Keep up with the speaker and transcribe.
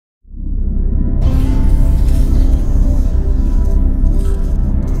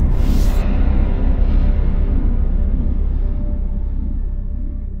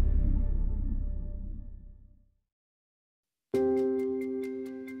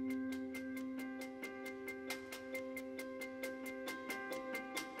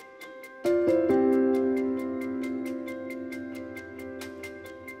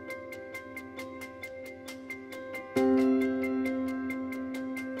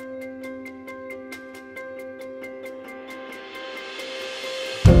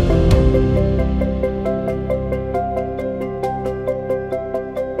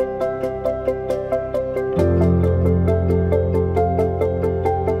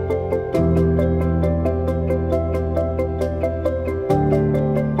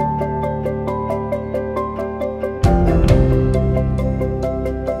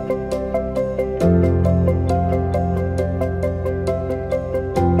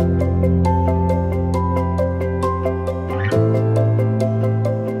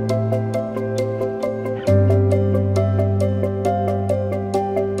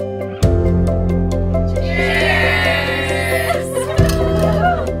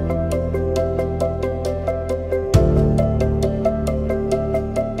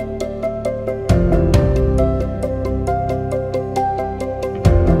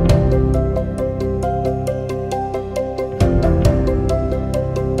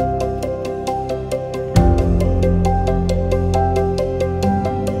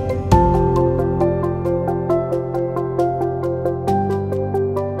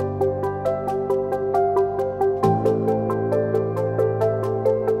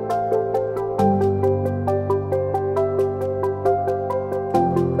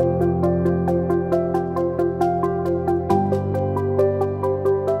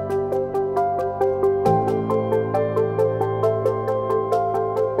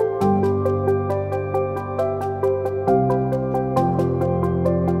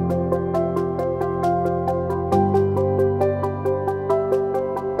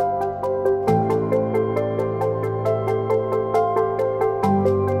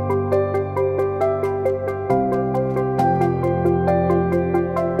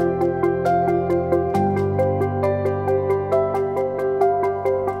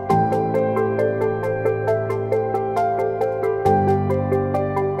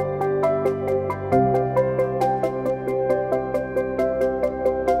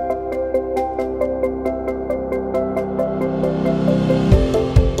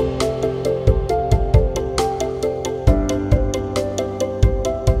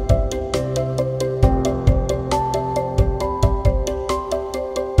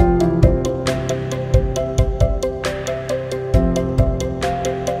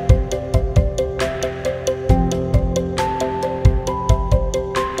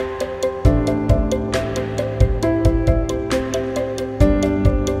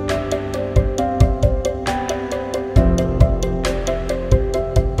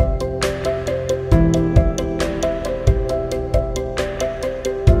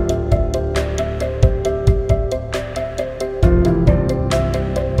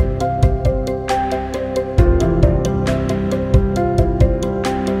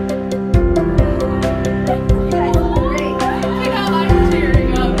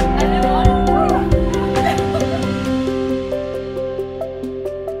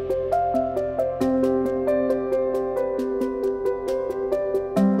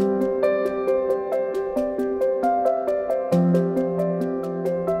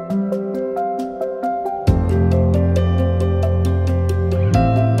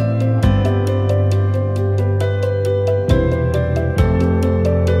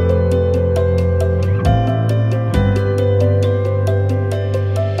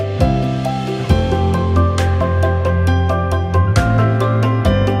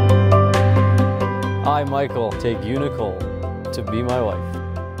Michael, take you, Nicole, to be my wife.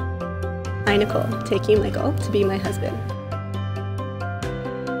 I, Nicole, take you, Michael, to be my husband.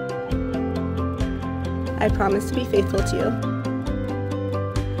 I promise to be faithful to you.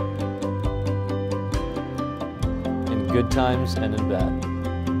 In good times and in bad.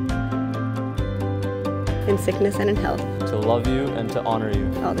 In sickness and in health. To love you and to honor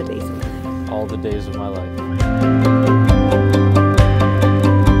you. All the days of my life. All the days of my life.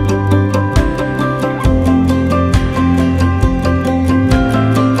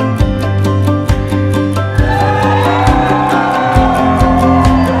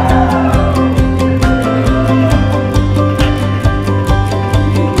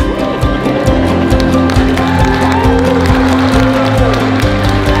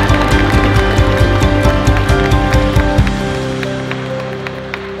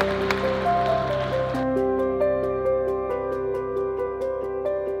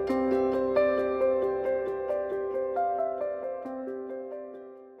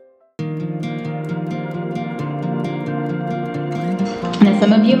 And as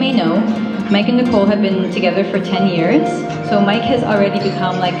some of you may know, Mike and Nicole have been together for 10 years, so Mike has already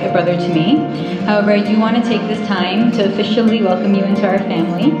become like a brother to me. However, I do want to take this time to officially welcome you into our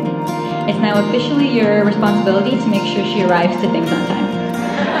family. It's now officially your responsibility to make sure she arrives to things on time.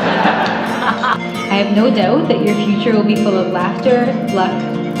 I have no doubt that your future will be full of laughter, luck,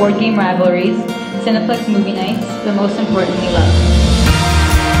 board game rivalries, Cineplex movie nights, but most importantly, love.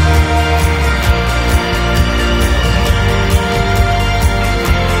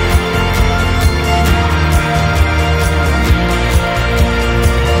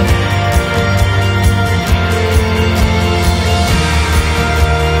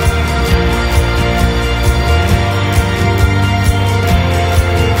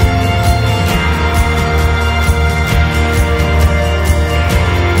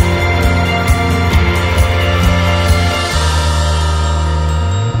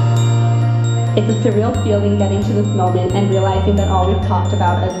 It's a surreal feeling getting to this moment and realizing that all we've talked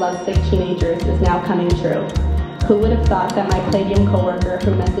about as lovesick teenagers is now coming true. Who would have thought that my Palladium coworker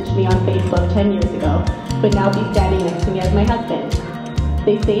who messaged me on Facebook 10 years ago would now be standing next to me as my husband?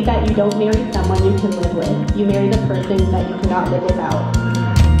 They say that you don't marry someone you can live with, you marry the person that you cannot live without.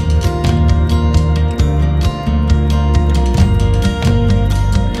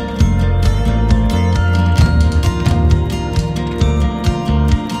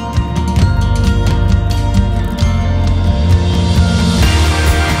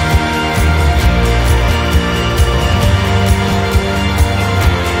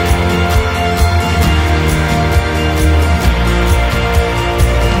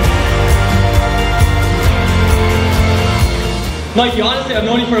 Mikey, honestly, I've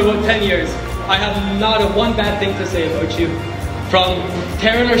known you for about 10 years. I have not a one bad thing to say about you. From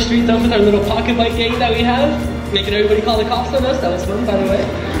tearing our streets up with our little pocket bike gang that we have, making everybody call the cops on us, that was fun, by the way,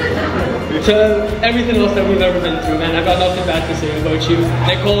 to everything else that we've ever been through, man. I've got nothing bad to say about you.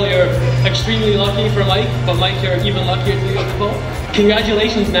 Nicole, you're extremely lucky for Mike, but Mike, you're even luckier to be with Nicole.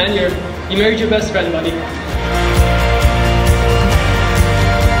 Congratulations, man. You married your best friend, buddy.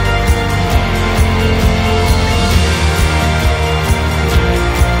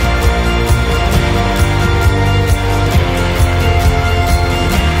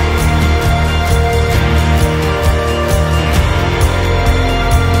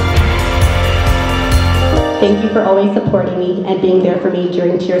 Thank you for always supporting me and being there for me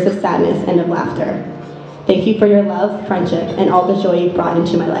during tears of sadness and of laughter. Thank you for your love, friendship, and all the joy you brought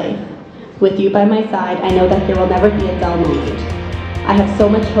into my life. With you by my side, I know that there will never be a dull moment. I have so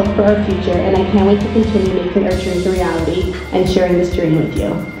much hope for our future, and I can't wait to continue making our dreams a reality and sharing this journey with you.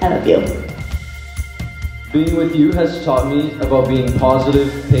 I love you. Being with you has taught me about being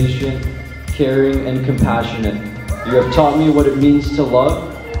positive, patient, caring, and compassionate. You have taught me what it means to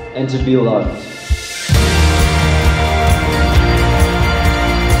love and to be loved.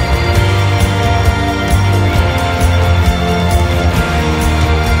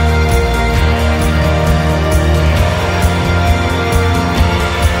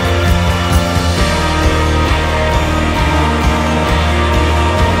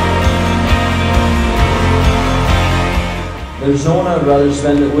 There's no one I'd rather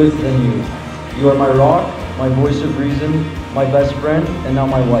spend it with than you. You are my rock, my voice of reason, my best friend, and now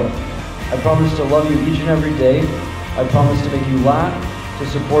my wife. I promise to love you each and every day. I promise to make you laugh, to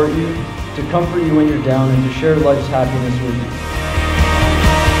support you, to comfort you when you're down, and to share life's happiness with you.